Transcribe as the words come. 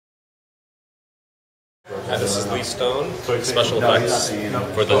This is Lee Stone, special effects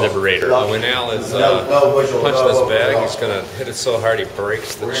for the Liberator. When Al is punching this bag, he's going to hit it so hard he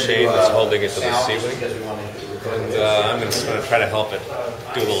breaks the chain that's holding it to the ceiling. And I'm just going to try to help it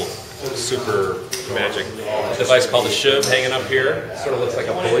do a little super magic device called a shiv hanging up here. Sort of looks like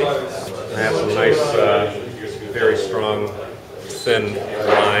a pulley. I have some nice, very strong, thin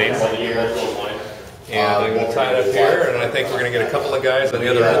line. And I'm going to tie it up here, and I think we're going to get a couple of guys on the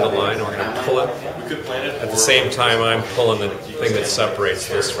other end of the line, and we're going to pull it. At the same time, I'm pulling the thing that separates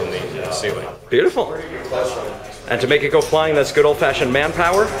this from the ceiling. Beautiful. And to make it go flying, that's good old-fashioned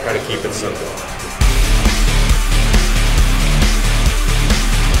manpower. Try to keep it simple.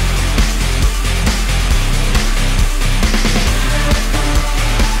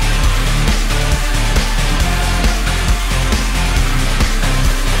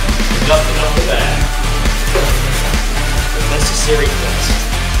 Nothing up the bag. Necessary things.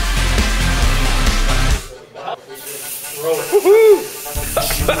 Woohoo!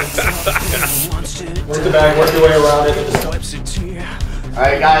 Work the bag, work your way around it.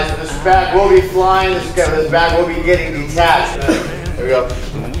 Alright guys, so this bag will be flying, this bag will be getting detached. There we go.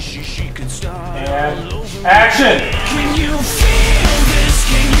 And action! Can you feel this?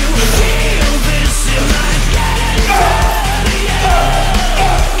 Can you feel this? Am I getting ready?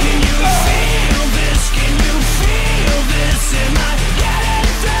 Can you feel this? Can you feel this? Am I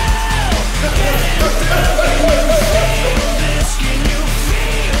getting through? Getting through? Can you feel this? Can you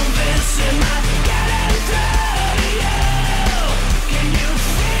feel this? Am I getting through to you? Can you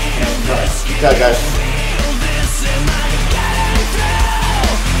feel this? Good guys.